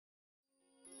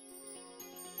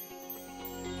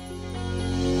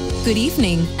Good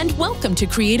evening, and welcome to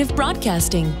Creative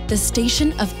Broadcasting, the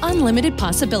station of unlimited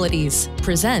possibilities,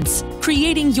 presents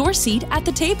Creating Your Seat at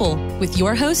the Table with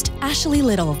your host, Ashley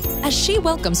Little, as she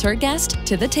welcomes her guest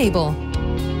to the table.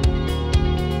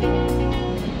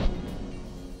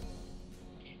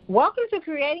 Welcome to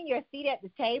Creating Your Seat at the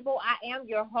Table. I am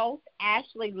your host,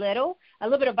 Ashley Little. A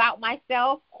little bit about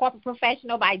myself: corporate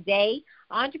professional by day,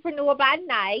 entrepreneur by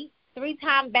night,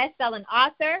 3-time best-selling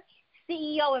author,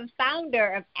 CEO and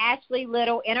founder of Ashley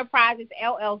Little Enterprises,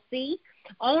 LLC,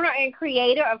 owner and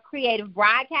creator of Creative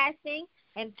Broadcasting,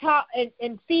 and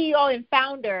CEO and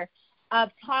founder of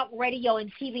Talk Radio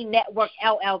and TV Network,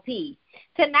 LLP.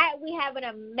 Tonight we have an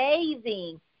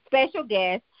amazing special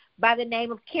guest by the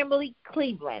name of Kimberly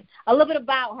Cleveland. A little bit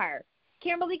about her.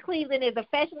 Kimberly Cleveland is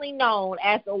affectionately known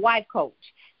as the wife coach.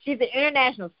 She's an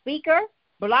international speaker,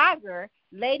 blogger,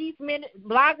 ladies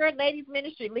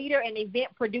ministry leader, and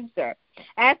event producer.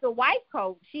 As a wife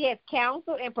coach, she has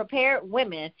counseled and prepared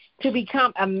women to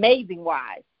become amazing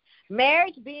wives.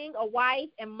 Marriage, being a wife,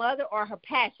 and mother are her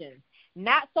passions.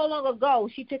 Not so long ago,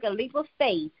 she took a leap of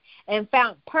faith and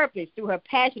found purpose through her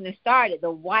passion and started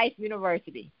the Wife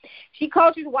University. She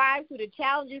coaches wives through the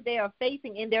challenges they are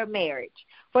facing in their marriage.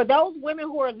 For those women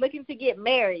who are looking to get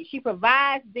married, she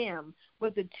provides them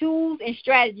with the tools and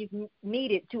strategies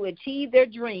needed to achieve their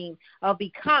dream of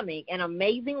becoming an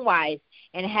amazing wife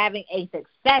and having a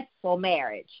successful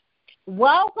marriage.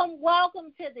 Welcome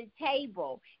to the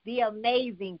table, the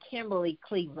amazing Kimberly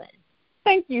Cleveland.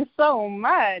 Thank you so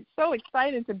much. So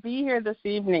excited to be here this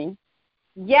evening.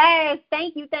 Yes,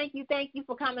 thank you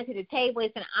for coming to the table.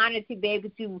 It's an honor to be able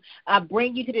to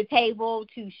bring you to the table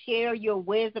to share your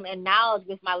wisdom and knowledge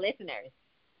with my listeners.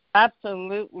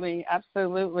 Absolutely.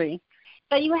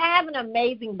 So you have an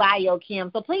amazing bio, Kim.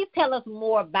 So please tell us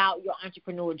more about your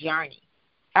entrepreneur journey.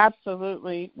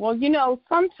 Absolutely. Well,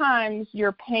 sometimes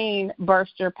your pain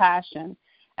bursts your passion,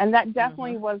 and that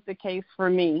definitely was the case for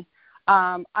me.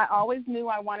 I always knew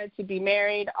I wanted to be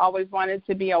married, always wanted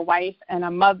to be a wife and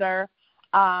a mother,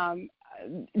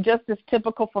 just as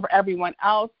typical for everyone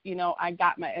else. I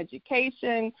got my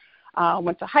education,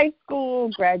 went to high school,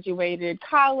 graduated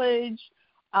college,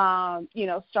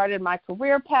 started my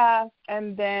career path,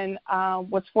 and then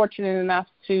was fortunate enough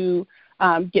to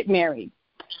get married.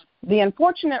 The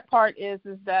unfortunate part is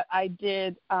that I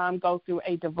did go through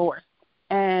a divorce.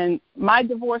 And my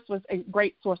divorce was a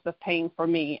great source of pain for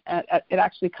me. It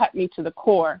actually cut me to the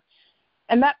core.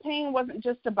 And that pain wasn't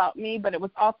just about me, but it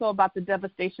was also about the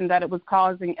devastation that it was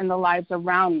causing in the lives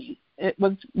around me. It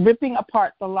was ripping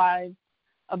apart the lives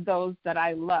of those that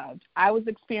I loved. I was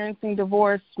experiencing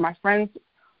divorce. Some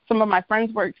of my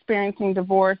friends were experiencing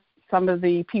divorce. Some of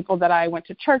the people that I went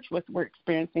to church with were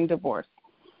experiencing divorce.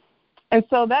 And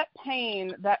so that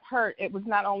pain, that hurt, it was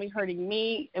not only hurting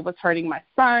me, it was hurting my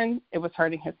son, it was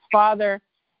hurting his father,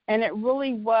 and it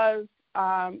really was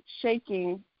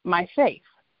shaking my faith.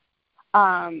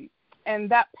 And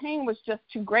that pain was just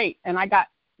too great, and I got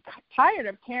tired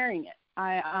of carrying it.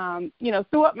 I,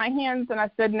 threw up my hands and I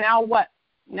said, now what?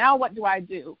 Now what do I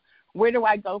do? Where do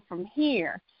I go from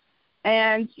here?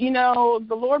 And, the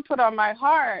Lord put on my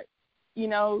heart,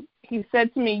 he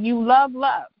said to me, you love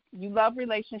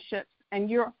relationships, and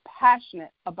you're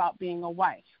passionate about being a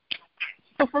wife.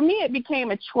 So for me, it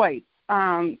became a choice.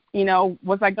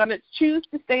 Was I going to choose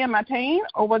to stay in my pain,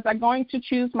 or was I going to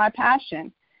choose my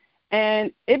passion?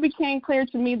 And it became clear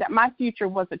to me that my future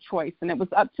was a choice, and it was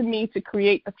up to me to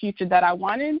create the future that I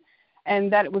wanted,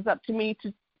 and that it was up to me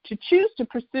to choose to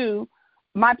pursue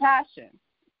my passion.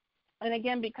 And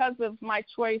again, because of my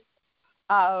choice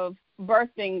of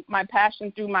birthing my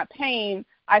passion through my pain,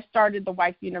 I started the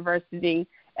Wife University.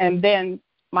 And then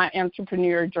my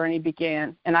entrepreneur journey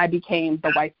began, and I became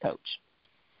the wife coach.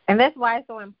 And that's why it's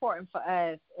so important for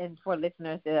us and for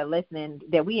listeners that are listening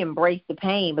that we embrace the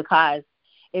pain, because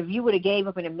if you would have gave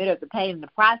up in the middle of the pain in the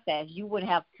process, you wouldn't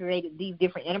have created these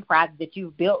different enterprises that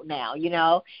you've built now,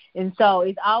 And so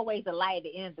it's always a light at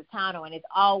the end of the tunnel, and it's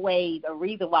always a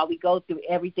reason why we go through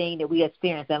everything that we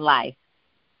experience in life.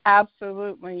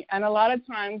 Absolutely. And a lot of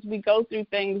times we go through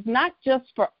things not just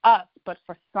for us, but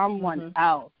for someone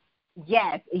else.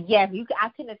 Yes. I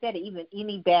couldn't have said it even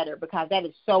any better, because that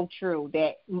is so true.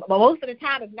 That most of the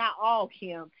time, if not all,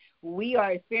 Kim, we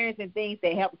are experiencing things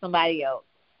that help somebody else.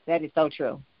 That is so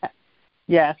true.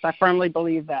 Yes, I firmly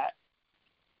believe that.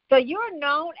 So you're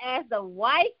known as the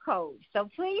wife coach. So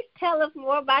please tell us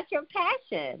more about your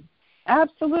passion.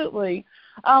 Absolutely.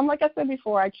 Like I said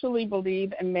before, I truly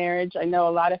believe in marriage. I know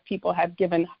a lot of people have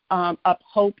given up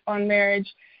hope on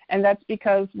marriage, And that's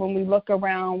because when we look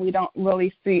around, we don't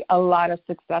really see a lot of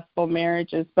successful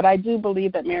marriages. But I do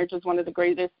believe that marriage is one of the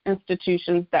greatest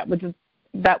institutions that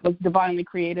was divinely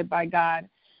created by God.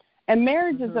 And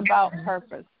marriage is about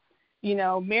purpose. You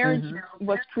know, marriage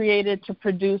was created to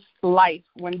produce life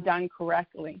when done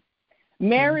correctly.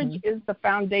 Marriage is the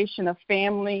foundation of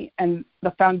family and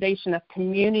the foundation of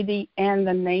community and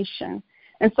the nation.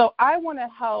 And so I want to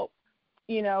help,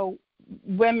 you know,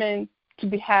 women to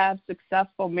have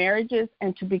successful marriages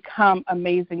and to become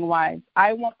amazing wives.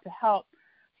 I want to help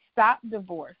stop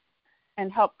divorce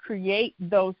and help create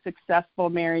those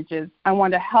successful marriages. I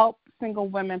want to help single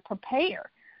women prepare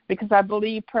because I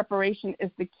believe preparation is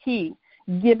the key,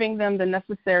 giving them the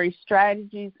necessary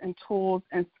strategies and tools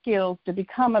and skills to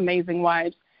become amazing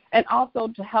wives, and also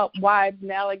to help wives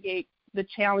navigate the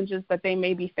challenges that they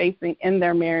may be facing in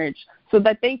their marriage so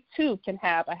that they too can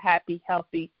have a happy,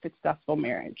 healthy, successful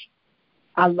marriage.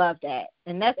 I love that.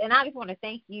 And I just want to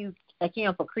thank you,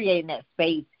 Kim, for creating that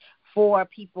space for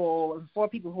people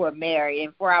who are married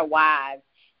and for our wives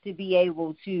to be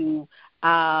able to,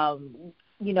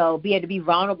 you know, be able to be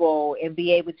vulnerable and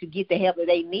be able to get the help that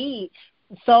they need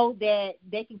so that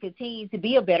they can continue to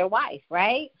be a better wife,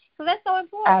 right? So that's so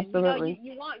important. Absolutely.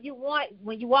 You know, you want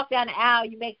when you walk down the aisle,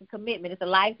 you make a commitment. It's a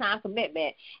lifetime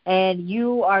commitment, and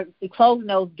you are closing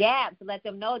those gaps to let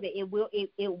them know that it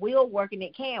will work and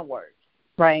it can work.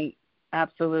 Right.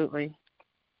 Absolutely.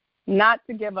 Not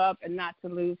to give up and not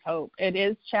to lose hope. It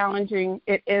is challenging.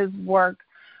 It is work.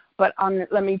 But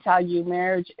let me tell you,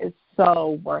 marriage is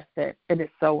so worth it. It is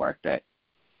so worth it.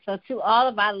 So to all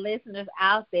of our listeners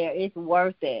out there, it's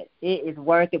worth it. It is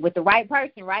worth it with the right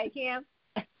person, right, Kim?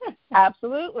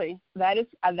 Absolutely. That is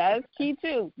key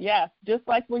too. Yes. Just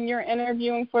like when you're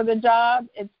interviewing for the job,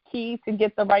 it's key to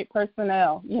get the right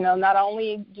personnel. You know, not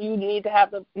only do you need to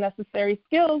have the necessary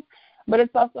skills, but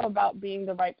it's also about being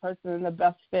the right person and the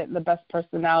best fit and the best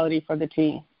personality for the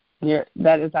team.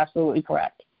 That is absolutely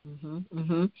correct.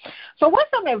 So what's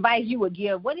some advice you would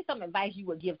give? What is some advice you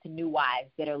would give to new wives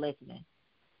that are listening?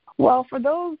 Well, for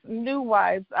those new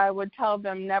wives, I would tell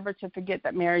them never to forget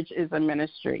that marriage is a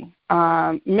ministry.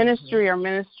 Ministry,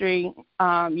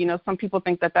 you know, some people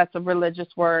think that that's a religious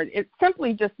word. It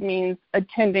simply just means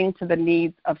attending to the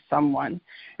needs of someone.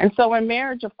 And so in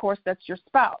marriage, of course, that's your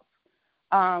spouse.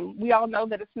 We all know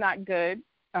that it's not good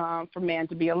for man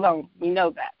to be alone. We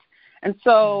know that. And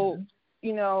so,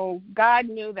 you know, God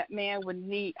knew that man would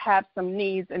have some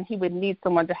needs, and he would need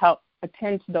someone to help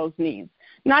attend to those needs.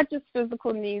 Not just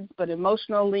physical needs, but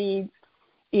emotional needs,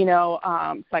 you know,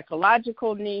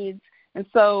 psychological needs. And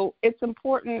so it's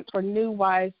important for new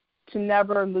wives to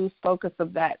never lose focus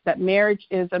of that marriage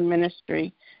is a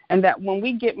ministry, and that when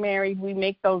we get married, we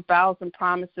make those vows and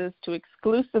promises to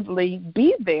exclusively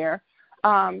be there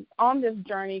on this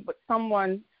journey with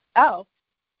someone else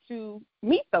to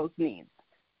meet those needs.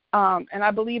 And I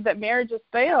believe that marriages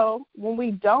fail when we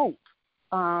don't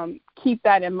keep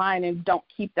that in mind and don't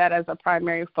keep that as a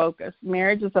primary focus.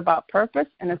 Marriage is about purpose,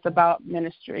 and it's about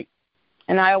ministry.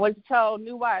 And I always tell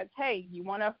new wives, hey, you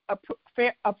want to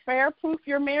fair-proof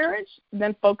your marriage?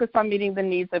 Then focus on meeting the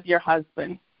needs of your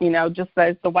husband. You know, just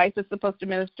as the wife is supposed to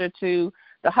minister to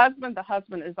the husband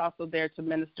is also there to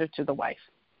minister to the wife.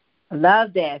 I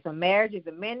love that. So marriage is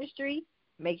a ministry.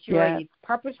 Make sure it's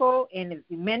purposeful in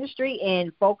the ministry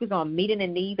and focus on meeting the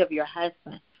needs of your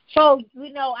husband. So,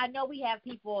 you know, I know we have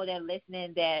people that are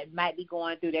listening that might be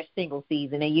going through their single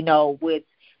season. And, you know, with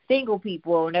single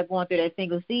people, when they're going through their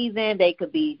single season, they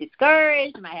could be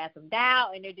discouraged, might have some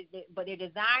doubt, but they're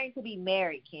desiring to be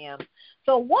married, Kim.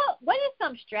 So what is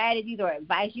some strategies or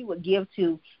advice you would give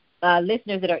to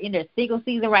listeners that are in their single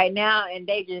season right now, and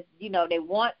they just, you know, they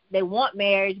want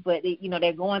marriage, but,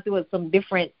 they're going through some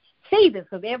different seasons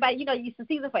because everybody, you know, it's a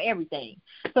season for everything.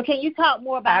 So can you talk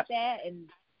more about that? And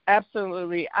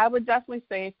Absolutely. I would definitely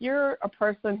say if you're a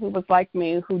person who was like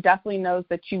me, who definitely knows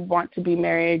that you want to be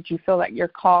married, you feel like you're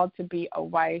called to be a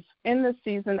wife in the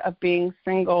season of being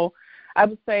single, I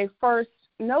would say first,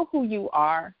 know who you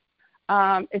are.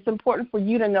 It's important for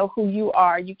you to know who you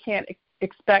are. You can't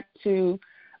expect to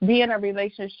be in a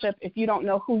relationship if you don't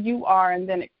know who you are and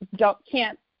then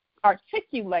can't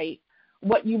articulate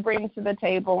what you bring to the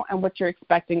table and what you're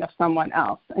expecting of someone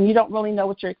else. And you don't really know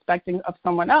what you're expecting of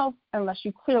someone else unless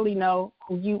you clearly know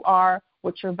who you are,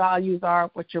 what your values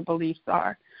are, what your beliefs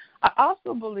are. I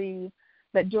also believe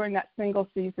that during that single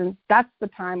season, that's the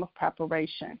time of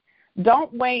preparation.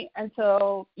 Don't wait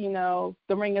until, you know,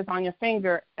 the ring is on your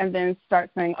finger and then start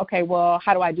saying, okay, well,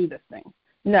 how do I do this thing?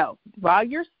 No. While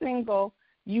you're single,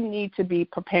 you need to be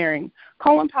preparing.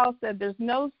 Colin Powell said there's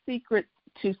no secret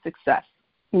to success.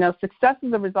 You know, success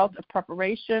is a result of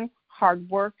preparation, hard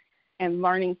work, and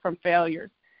learning from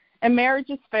failures. And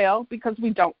marriages fail because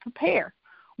we don't prepare.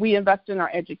 We invest in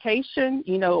our education.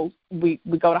 You know, we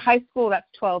go to high school, that's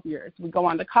 12 years. We go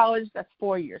on to college, that's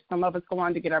 4 years. Some of us go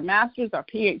on to get our master's, our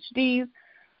PhDs,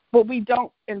 but we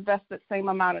don't invest the same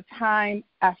amount of time,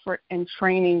 effort, and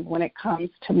training when it comes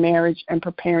to marriage and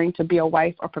preparing to be a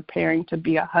wife or preparing to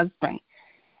be a husband.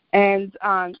 And,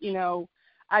 you know,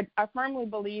 I firmly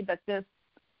believe that this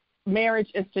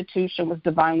marriage institution was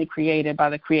divinely created by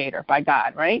the Creator, by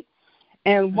God, right?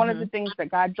 And one of the things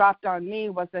that God dropped on me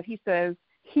was that he says,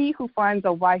 he who finds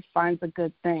a wife finds a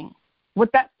good thing.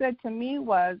 What that said to me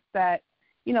was that,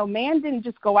 you know, man didn't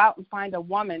just go out and find a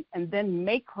woman and then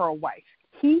make her a wife.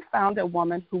 He found a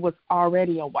woman who was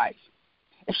already a wife.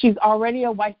 If she's already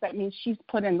a wife, that means she's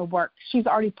put in the work. She's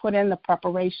already put in the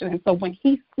preparation. And so when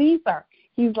he sees her,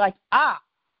 he's like,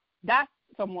 that's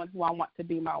someone who I want to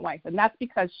be my wife. And that's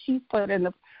because she's put in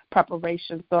the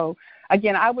preparation. So,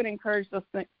 again, I would encourage those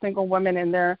single women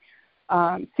in their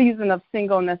season of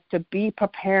singleness to be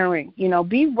preparing, you know,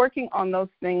 be working on those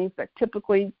things that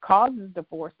typically causes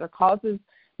divorce or causes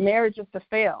marriages to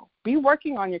fail. Be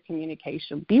working on your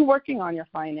communication. Be working on your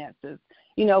finances.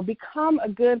 You know, become a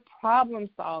good problem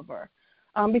solver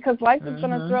because life is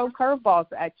going to throw curveballs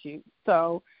at you.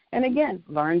 So, and again,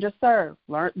 learn to serve.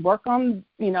 Work on,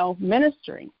 you know,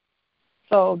 ministry.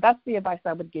 So that's the advice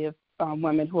I would give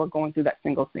women who are going through that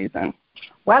single season.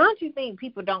 Why don't you think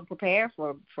people don't prepare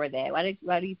for that?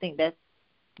 Why do you think that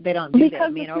they don't do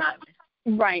that?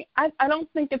 Right. I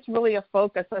don't think it's really a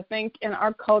focus. I think in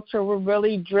our culture we're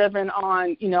really driven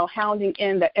on, you know, hounding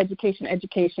in that education is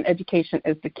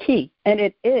the key. And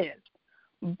it is.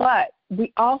 But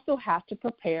we also have to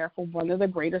prepare for one of the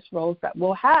greatest roles that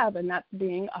we'll have, and that's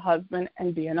being a husband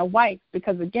and being a wife.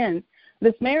 Because, again,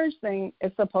 this marriage thing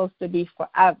is supposed to be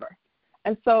forever.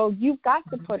 And so you've got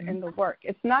to put in the work.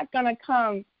 It's not going to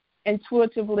come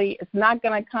intuitively. It's not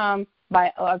going to come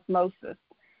by osmosis.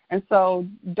 And so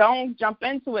don't jump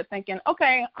into it thinking,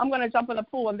 okay, I'm going to jump in the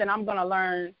pool and then I'm going to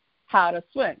learn how to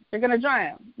swim. You're going to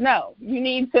drown. No, you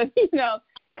need to, you know,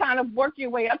 kind of work your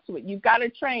way up to it. You've got to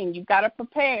train. You've got to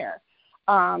prepare.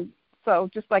 So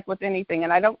just like with anything,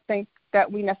 and I don't think that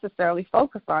we necessarily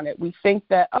focus on it. We think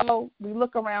that, we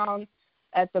look around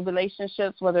at the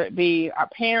relationships, whether it be our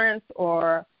parents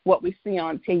or what we see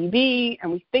on TV,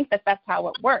 and we think that that's how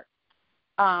it works.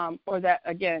 Or that,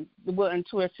 again, we'll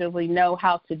intuitively know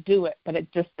how to do it, but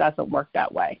it just doesn't work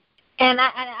that way. And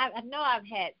I know I've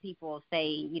had people say,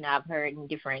 you know, I've heard in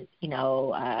different, you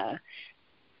know,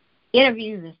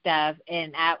 interviews and stuff,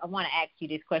 and I want to ask you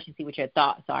this question, see what your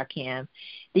thoughts are, Kim.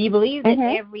 Do you believe that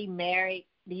every married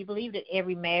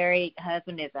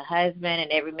husband is a husband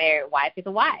and every married wife is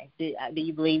a wife? Do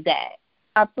you believe that?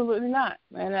 Absolutely not.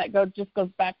 And that just goes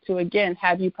back to, again,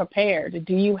 have you prepared?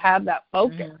 Do you have that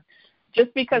focus?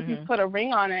 Just because he's put a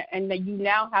ring on it and that you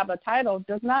now have a title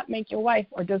does not make you a wife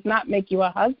or does not make you a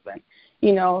husband.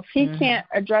 You know, if he can't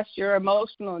address your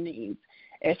emotional needs,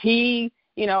 if he,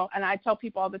 you know, and I tell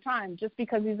people all the time, just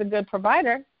because he's a good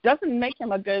provider doesn't make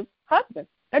him a good husband.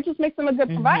 That just makes him a good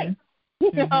provider.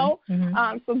 You know,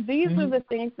 so these are the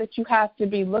things that you have to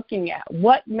be looking at.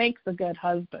 What makes a good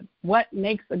husband? What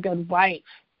makes a good wife?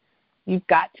 You've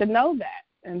got to know that,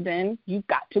 and then you've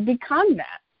got to become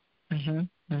that.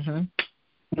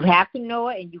 You have to know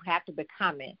it, and you have to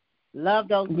become it. Love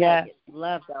those. Yes.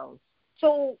 Love those.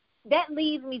 So that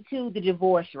leads me to the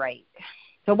divorce rate.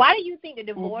 So why do you think the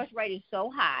divorce rate is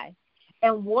so high?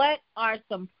 And what are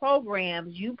some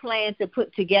programs you plan to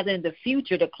put together in the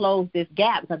future to close this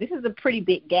gap? So this is a pretty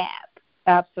big gap.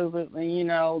 Absolutely. You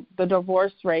know, the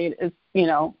divorce rate is, you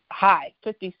know, high,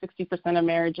 50, 60% of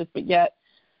marriages, but yet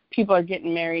people are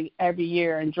getting married every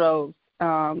year in droves.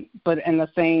 But in the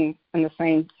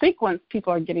same sequence,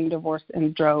 people are getting divorced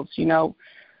in droves. You know,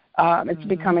 it's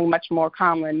becoming much more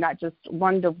common, not just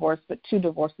one divorce, but 2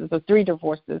 divorces or 3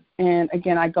 divorces. And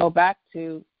again, I go back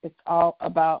to it's all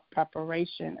about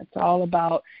preparation. It's all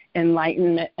about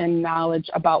enlightenment and knowledge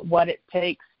about what it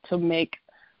takes to make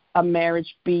a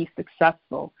marriage be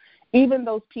successful. Even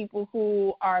those people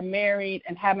who are married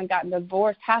and haven't gotten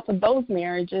divorced, half of those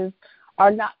marriages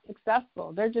are not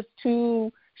successful. They're just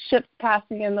 2 ships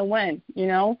passing in the wind, you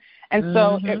know? And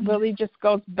so it really just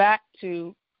goes back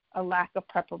to a lack of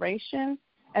preparation.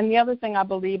 And the other thing I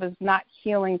believe is not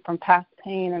healing from past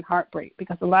pain and heartbreak,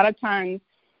 because a lot of times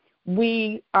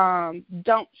we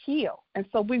don't heal. And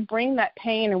so we bring that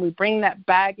pain and we bring that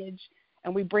baggage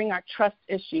and we bring our trust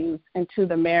issues into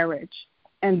the marriage.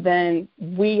 And then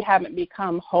we haven't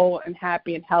become whole and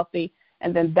happy and healthy.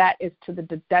 And then that is to the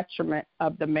detriment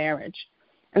of the marriage.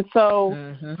 And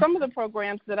so some of the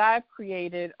programs that I've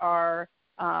created are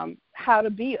how to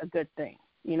be a good thing.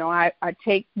 You know, I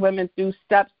take women through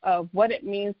steps of what it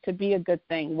means to be a good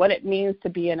thing, what it means to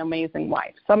be an amazing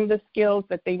wife, some of the skills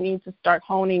that they need to start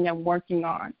honing and working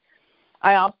on.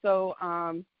 I also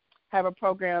have a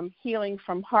program, Healing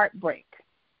from Heartbreak,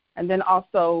 and then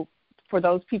also for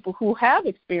those people who have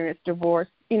experienced divorce,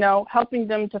 you know, helping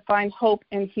them to find hope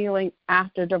and healing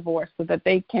after divorce so that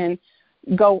they can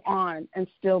go on and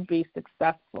still be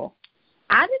successful.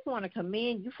 I just want to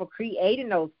commend you for creating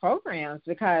those programs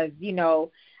because, you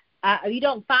know, you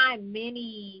don't find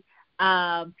many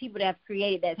people that have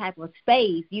created that type of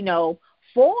space, you know,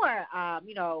 for,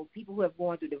 you know, people who have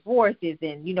gone through divorces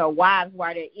and, you know, wives who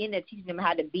are in there teaching them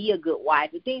how to be a good wife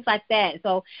and things like that.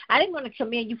 So I just want to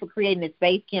commend you for creating this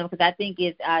space, Kim, because I think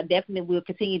it definitely will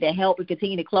continue to help and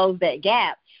continue to close that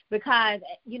gap because,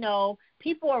 you know,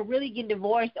 people are really getting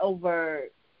divorced over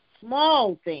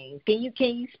small things. Can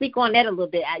you speak on that a little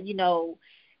bit? You know,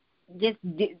 just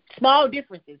small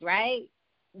differences, right?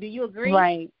 Do you agree?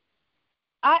 Right.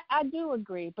 I do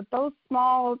agree, but those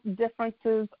small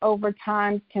differences over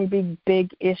time can be big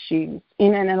issues.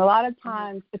 And a lot of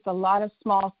times it's a lot of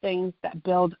small things that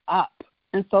build up.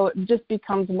 And so it just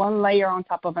becomes one layer on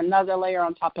top of another layer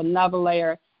on top of another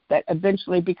layer that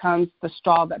eventually becomes the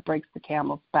straw that breaks the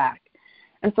camel's back.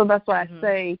 And so that's why I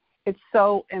say it's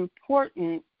so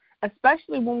important,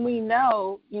 especially when we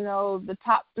know, you know, the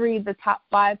top 3, the top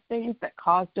 5 things that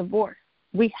cause divorce.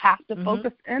 We have to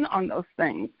focus in on those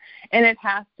things. And it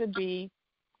has to be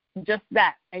just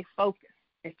that, a focus.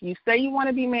 If you say you want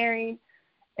to be married,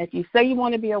 if you say you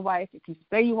want to be a wife, if you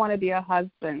say you want to be a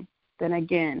husband, then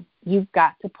again, you've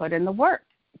got to put in the work,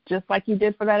 just like you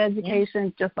did for that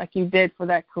education, just like you did for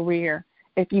that career.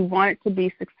 If you want it to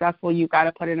be successful, you've got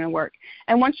to put in the work.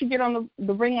 And once you get on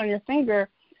the ring on your finger,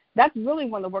 that's really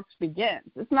when the work begins.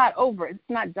 It's not over. It's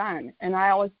not done. And I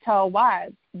always tell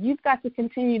wives, you've got to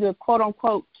continue to, quote,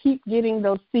 unquote, keep getting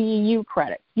those CEU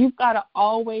credits. You've got to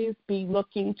always be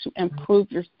looking to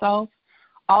improve yourself,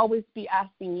 always be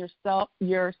asking yourself,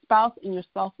 your spouse and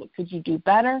yourself, what could you do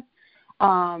better?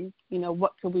 You know,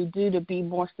 what could we do to be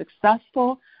more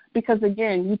successful? Because,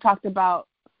 again, you talked about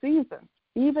seasons.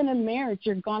 Even in marriage,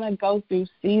 you're going to go through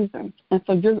seasons. And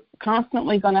so you're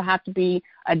constantly going to have to be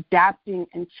adapting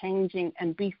and changing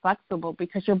and be flexible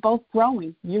because you're both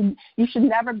growing. You should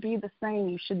never be the same.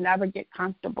 You should never get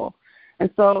comfortable. And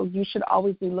so you should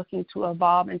always be looking to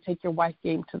evolve and take your wife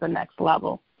game to the next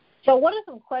level. So what are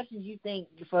some questions you think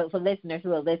for listeners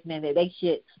who are listening that they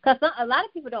should, because a lot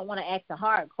of people don't want to ask the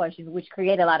hard questions, which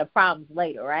create a lot of problems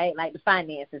later, right? Like the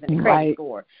finances and the credit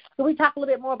score. So we talk a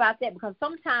little bit more about that because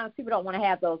sometimes people don't want to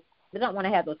have those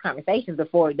conversations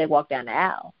before they walk down the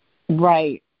aisle.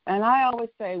 Right. And I always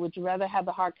say, would you rather have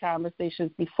the hard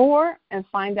conversations before and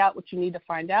find out what you need to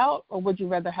find out, or would you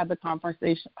rather have the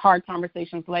hard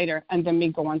conversations later and then me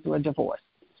going through a divorce?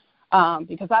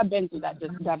 Because I've been through that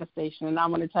devastation, and I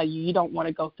want to tell you, you don't want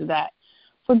to go through that.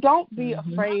 So don't be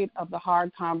afraid of the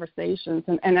hard conversations.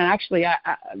 And actually,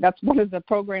 that's one of the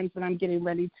programs that I'm getting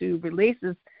ready to release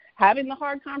is having the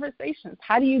hard conversations.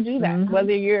 How do you do that?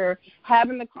 Whether you're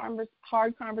having the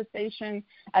hard conversation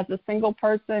as a single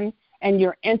person and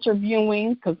you're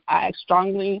interviewing, because I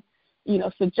strongly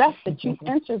suggest that you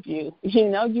interview.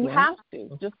 You have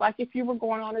to. Just like if you were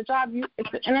going on a job, it's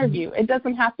an interview. It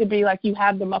doesn't have to be like you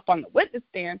have them up on the witness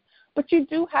stand, but you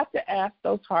do have to ask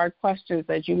those hard questions,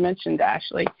 as you mentioned,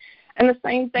 Ashley. And the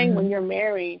same thing when you're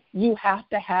married, you have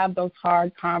to have those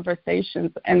hard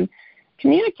conversations. And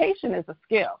communication is a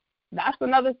skill. That's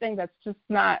another thing that's just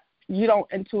not, you don't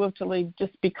intuitively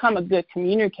just become a good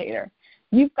communicator.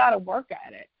 You've got to work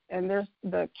at it. And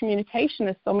the communication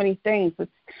is so many things. It's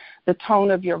the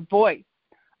tone of your voice.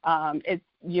 It's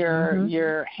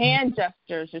your hand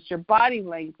gestures. It's your body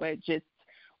language. It's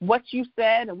what you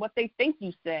said and what they think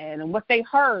you said and what they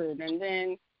heard, and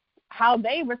then how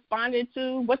they responded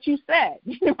to what you said.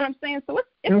 You know what I'm saying? So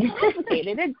it's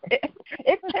complicated.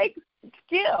 It takes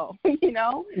skill,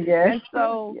 Yes. And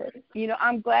so,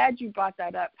 I'm glad you brought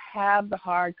that up. Have the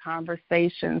hard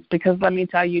conversations, because let me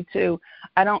tell you, too,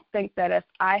 I don't think that if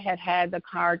I had the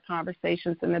hard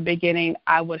conversations in the beginning,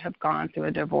 I would have gone through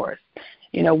a divorce.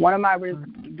 One of my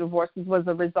divorces was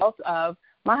a result of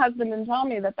my husband didn't tell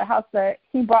me that the house that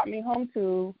he brought me home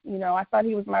to, I thought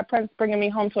he was my prince bringing me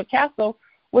home to a castle,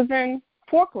 was in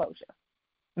foreclosure.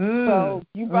 So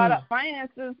you brought up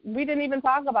finances. We didn't even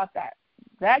talk about that.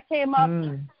 That came up,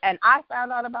 and I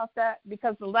found out about that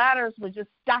because the ladders were just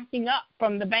stacking up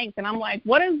from the bank, and I'm like,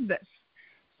 what is this?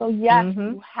 So, yes,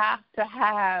 you have to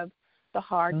have the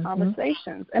hard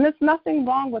conversations. And it's nothing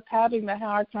wrong with having the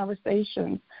hard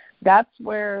conversations. That's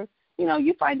where,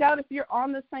 you find out if you're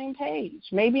on the same page.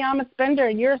 Maybe I'm a spender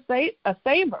and you're a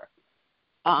saver.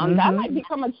 That might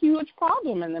become a huge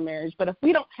problem in the marriage. But if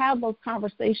we don't have those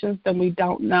conversations, then we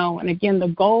don't know. And, again, the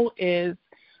goal is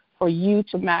for you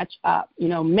to match up.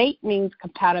 Mate means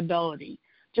compatibility,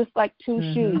 just like two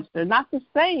shoes. They're not the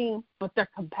same, but they're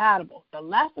compatible. The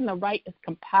left and the right is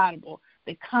compatible.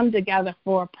 They come together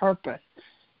for a purpose.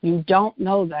 You don't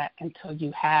know that until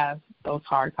you have those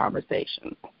hard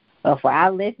conversations. Well, for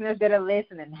our listeners that are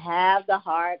listening, have the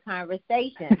hard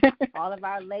conversation. All of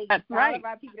our ladies, That's right. all of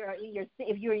our people that are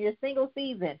if you're in your single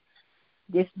season,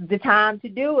 this is the time to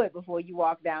do it before you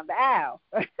walk down the aisle.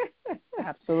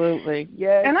 Absolutely.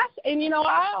 Yes. And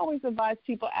I always advise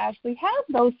people, Ashley, have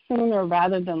those sooner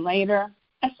rather than later,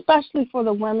 especially for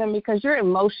the women, because your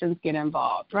emotions get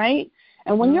involved, right?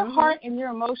 And when your heart and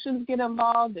your emotions get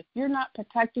involved, if you're not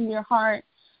protecting your heart,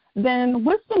 then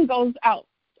wisdom goes out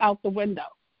the window.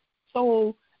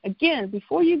 So, again,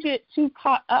 before you get too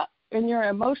caught up in your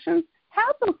emotions,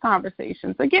 have those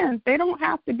conversations. Again, they don't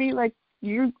have to be like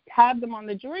you have them on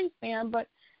the jury stand, but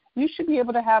you should be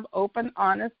able to have open,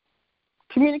 honest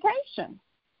communication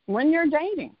when you're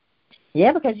dating.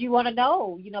 Yeah, because you want to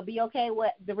know, be okay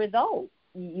with the result.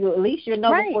 At least you'll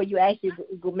know before you actually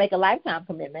make a lifetime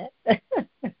commitment.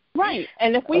 Right.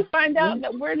 And if we find out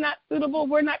that we're not suitable,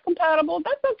 we're not compatible,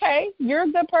 that's okay. You're a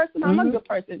good person. I'm a good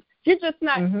person. You're just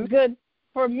not good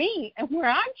for me and where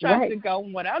I'm trying to go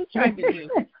and what I'm trying to do.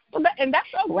 And that's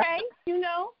okay,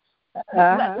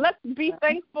 Let's be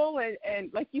thankful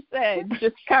and like you said,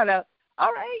 just kind of,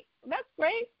 all right, that's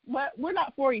great, but we're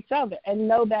not for each other. And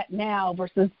know that now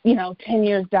versus, 10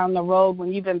 years down the road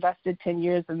when you've invested 10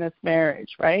 years in this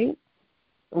marriage, right?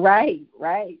 Right.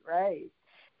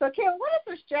 So, Kim, what are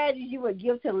some strategies you would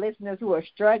give to listeners who are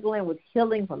struggling with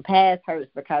healing from past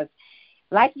hurts? Because,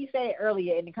 like you said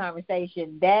earlier in the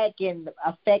conversation, that can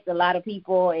affect a lot of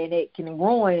people and it can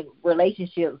ruin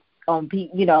relationships and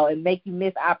make you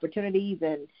miss opportunities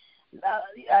and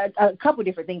a couple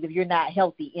different things if you're not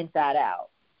healthy inside out.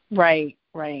 Right.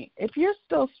 If you're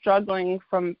still struggling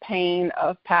from pain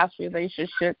of past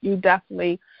relationships, you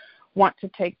definitely want to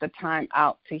take the time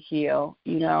out to heal.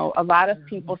 A lot of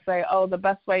people say, the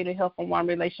best way to heal from one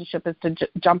relationship is to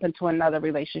jump into another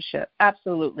relationship.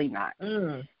 Absolutely not.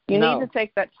 You need to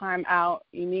take that time out.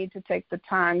 You need to take the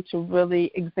time to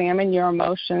really examine your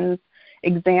emotions,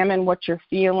 examine what you're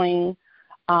feeling,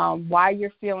 why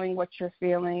you're feeling what you're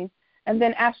feeling, and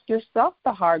then ask yourself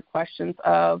the hard questions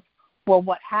of, well,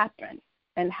 what happened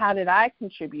and how did I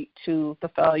contribute to the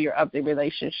failure of the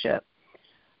relationship?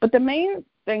 But the main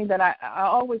thing that I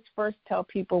always first tell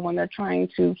people when they're trying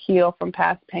to heal from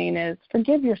past pain is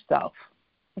forgive yourself,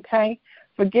 okay?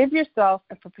 Forgive yourself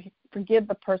and forgive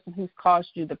the person who's caused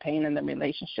you the pain in the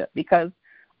relationship, because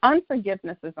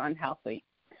unforgiveness is unhealthy.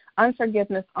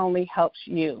 Unforgiveness only helps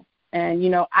you. And,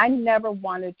 I never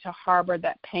wanted to harbor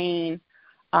that pain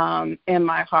in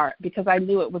my heart because I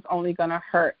knew it was only going to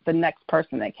hurt the next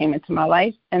person that came into my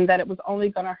life and that it was only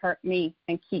going to hurt me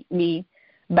and keep me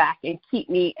back and keep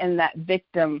me in that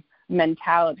victim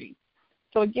mentality.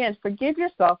 So, again, forgive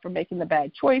yourself for making the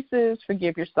bad choices.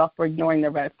 Forgive yourself for ignoring the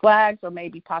red flags or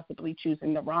maybe possibly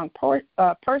choosing the wrong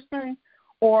person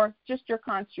or just your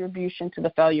contribution to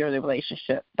the failure of the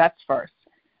relationship. That's first.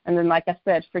 And then, like I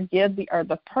said, forgive the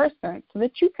other person so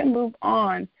that you can move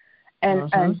on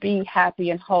and be happy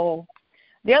and whole.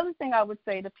 The other thing I would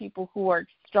say to people who are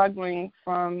struggling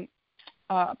from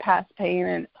past pain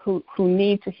and who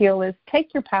need to heal is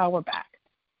take your power back.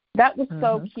 That was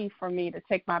so key for me to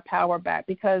take my power back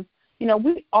because,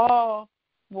 we all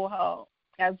will,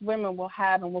 as women, will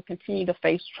have and will continue to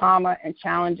face trauma and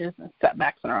challenges and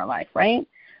setbacks in our life, right?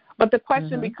 But the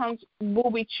question becomes, will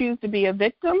we choose to be a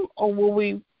victim or will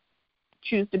we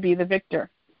choose to be the victor?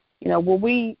 Will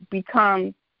we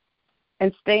become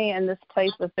and stay in this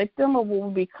place of victim, or will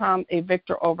we become a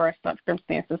victor over our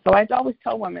circumstances? So I always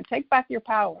tell women, take back your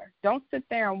power. Don't sit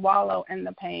there and wallow in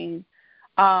the pain.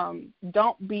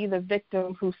 Don't be the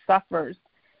victim who suffers.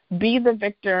 Be the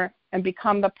victor and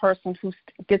become the person who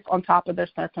gets on top of their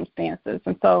circumstances.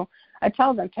 And so I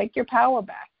tell them, take your power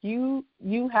back. You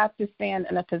have to stand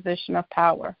in a position of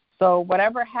power. So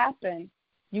whatever happened,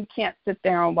 you can't sit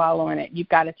there and wallow in it. You've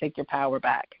got to take your power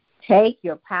back. Take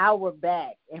your power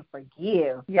back and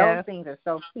forgive. Yes. Those things are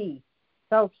so key.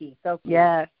 So key.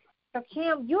 Yes. So,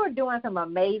 Kim, you're doing some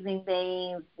amazing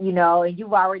things, and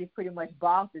you've already pretty much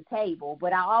bossed the table.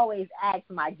 But I always ask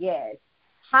my guests,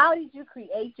 how did you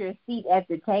create your seat at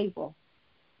the table?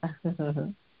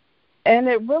 And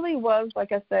it really was,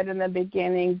 like I said in the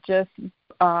beginning, just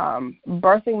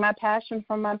birthing my passion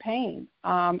from my pain.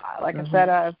 Like I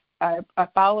said, I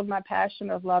followed my passion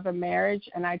of love and marriage,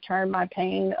 and I turned my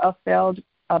pain of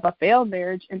a failed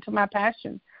marriage into my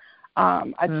passion.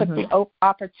 I took the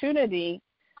opportunity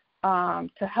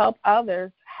to help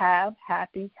others have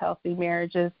happy, healthy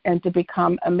marriages and to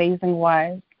become amazing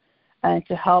wives and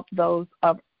to help those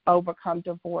overcome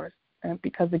divorce. And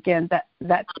because, again,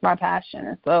 that's my passion.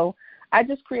 And so I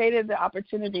just created the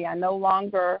opportunity. I no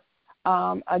longer,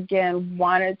 again,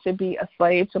 wanted to be a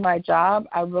slave to my job.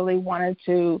 I really wanted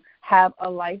to have a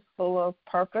life full of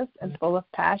purpose and full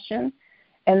of passion.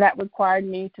 And that required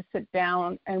me to sit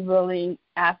down and really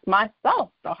ask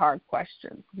myself the hard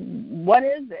questions. What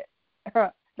is it?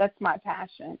 That's my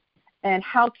passion. And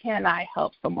how can I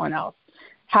help someone else?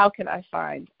 How can I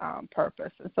find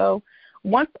purpose? And so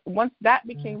once that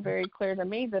became very clear to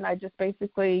me, then I just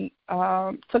basically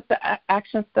took the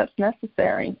action steps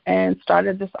necessary and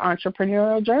started this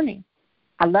entrepreneurial journey.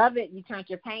 I love it. You turned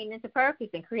your pain into purpose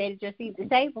and created your seat at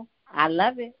the table. I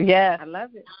love it. Yeah. I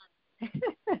love it.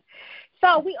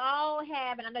 So we all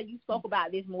have, and I know you spoke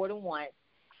about this more than once,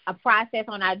 a process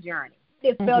on our journey.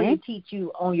 What did failure teach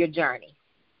you on your journey?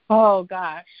 Oh,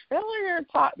 gosh. Failure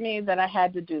taught me that I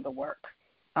had to do the work.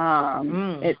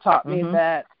 It taught me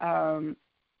that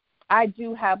I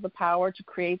do have the power to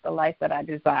create the life that I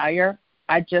desire.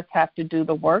 I just have to do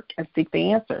the work and seek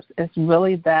the answers. It's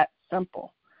really that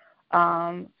simple.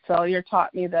 Failure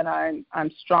taught me that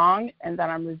I'm strong and that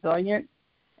I'm resilient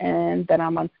and that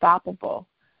I'm unstoppable.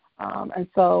 And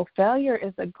so failure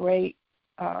is a great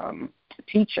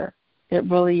teacher. It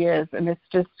really is. And it's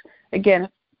just, again,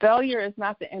 failure is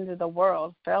not the end of the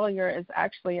world. Failure is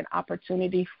actually an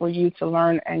opportunity for you to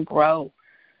learn and grow.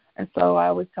 And so I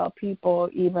always tell people,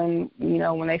 even,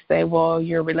 when they say, well,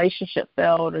 your relationship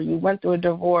failed or you went through a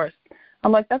divorce,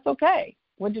 I'm like, that's okay.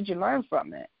 What did you learn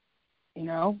from it?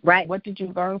 Right. What did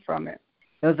you learn from it?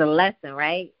 It was a lesson,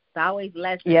 right? It's always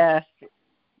lessons. Yes.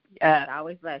 It's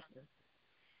always lessons.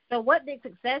 So what did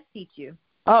success teach you?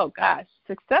 Oh, gosh.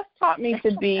 Success taught me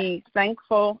to be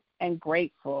thankful and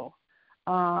grateful.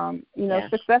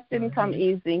 Success didn't come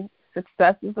easy.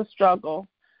 Success is a struggle.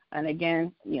 And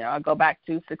again, I go back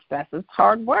to success is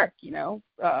hard work.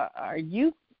 Our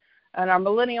youth and our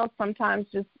millennials sometimes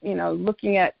just,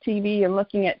 looking at TV and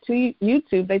looking at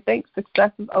YouTube, they think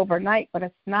success is overnight, but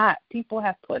it's not. People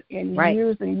have put in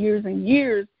years and years and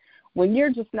years when you're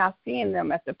just now seeing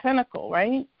them at the pinnacle,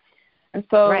 right? And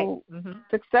so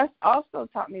success also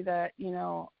taught me that,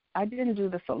 I didn't do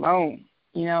this alone.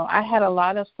 I had a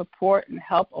lot of support and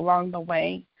help along the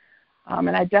way, and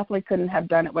I definitely couldn't have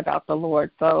done it without the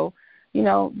Lord. So,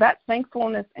 that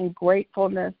thankfulness and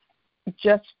gratefulness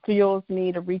just fuels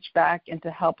me to reach back and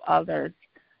to help others,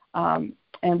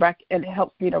 and it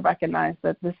helps me to recognize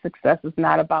that this success is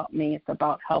not about me. It's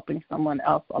about helping someone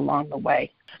else along the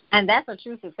way. And that's a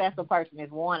true successful person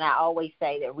is one I always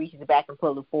say that reaches back and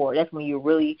pulls it forward. That's when you're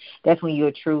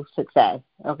a true success,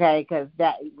 okay? Because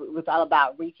that was all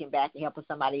about reaching back and helping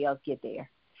somebody else get there.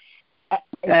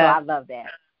 So I love that.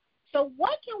 So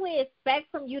what can we expect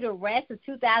from you the rest of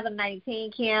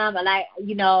 2019, Kim? And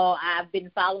I've been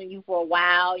following you for a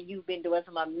while. You've been doing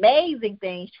some amazing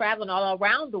things, traveling all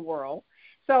around the world.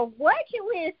 So what can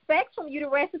we expect from you the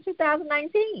rest of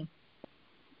 2019?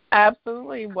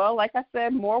 Absolutely. Well, like I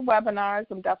said, more webinars.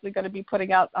 I'm definitely going to be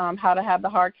putting out how to have the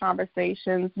hard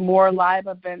conversations, more live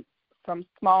events, some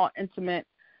small, intimate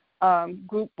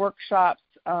group workshops,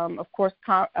 of course,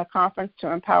 a conference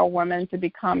to empower women to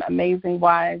become amazing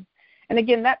wives. And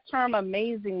again, that term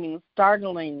amazing means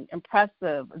startling,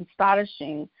 impressive,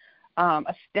 astonishing,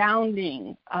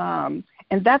 astounding.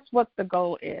 And that's what the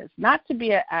goal is, not to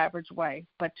be an average wife,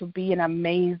 but to be an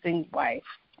amazing wife.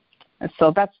 And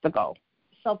so that's the goal.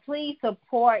 So please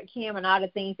support Kim and all the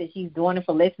things that she's doing. And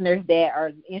for listeners that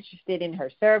are interested in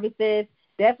her services,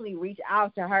 definitely reach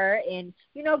out to her and,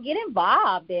 get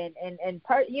involved and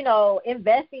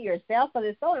invest in yourself because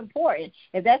it's so important.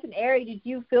 If that's an area that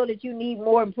you feel that you need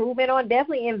more improvement on,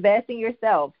 definitely invest in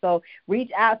yourself. So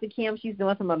reach out to Kim. She's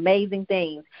doing some amazing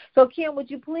things. So, Kim, would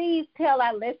you please tell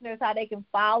our listeners how they can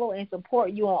follow and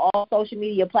support you on all social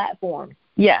media platforms?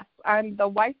 Yes, I'm The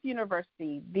Wife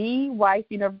University, The Wife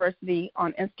University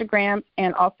on Instagram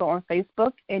and also on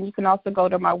Facebook. And you can also go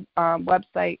to my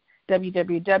website,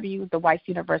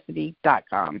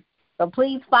 www.thewifeuniversity.com. So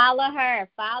please follow her,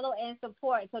 follow and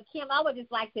support. So, Kim, I would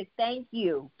just like to thank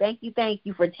you. Thank you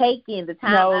for taking the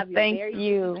time out of your very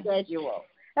busy schedule.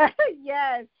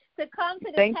 Yes, to come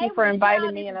to the thank table. You for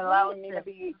inviting me and allowing me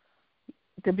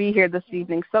to be here this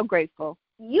evening. So grateful.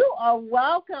 You are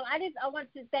welcome. I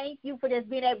want to thank you for just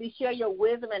being able to share your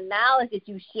wisdom and knowledge that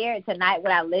you shared tonight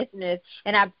with our listeners.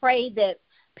 And I pray that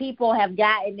people have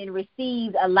gotten and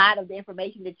received a lot of the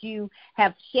information that you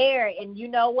have shared. And you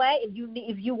know what?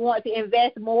 If you want to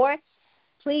invest more,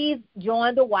 please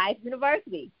join the Wife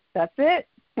University. That's it.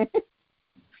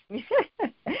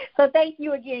 So thank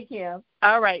you again, Kim.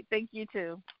 All right. Thank you,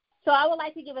 too. So I would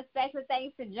like to give a special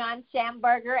thanks to John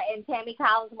Schamberger and Tammy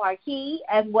Collins Marquis,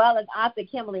 as well as author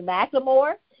Kimberly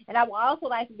McLemore. And I would also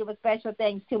like to give a special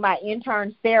thanks to my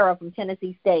intern, Sarah, from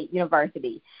Tennessee State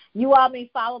University. You all may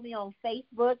follow me on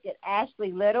Facebook at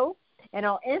Ashley Little and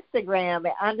on Instagram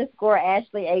at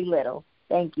 _Ashley A. Little.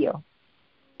 Thank you.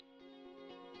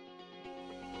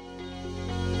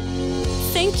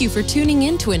 Thank you for tuning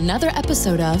in to another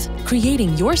episode of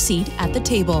Creating Your Seat at the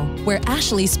Table, where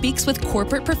Ashley speaks with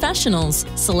corporate professionals,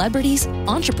 celebrities,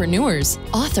 entrepreneurs,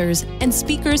 authors, and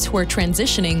speakers who are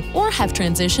transitioning or have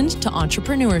transitioned to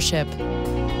entrepreneurship.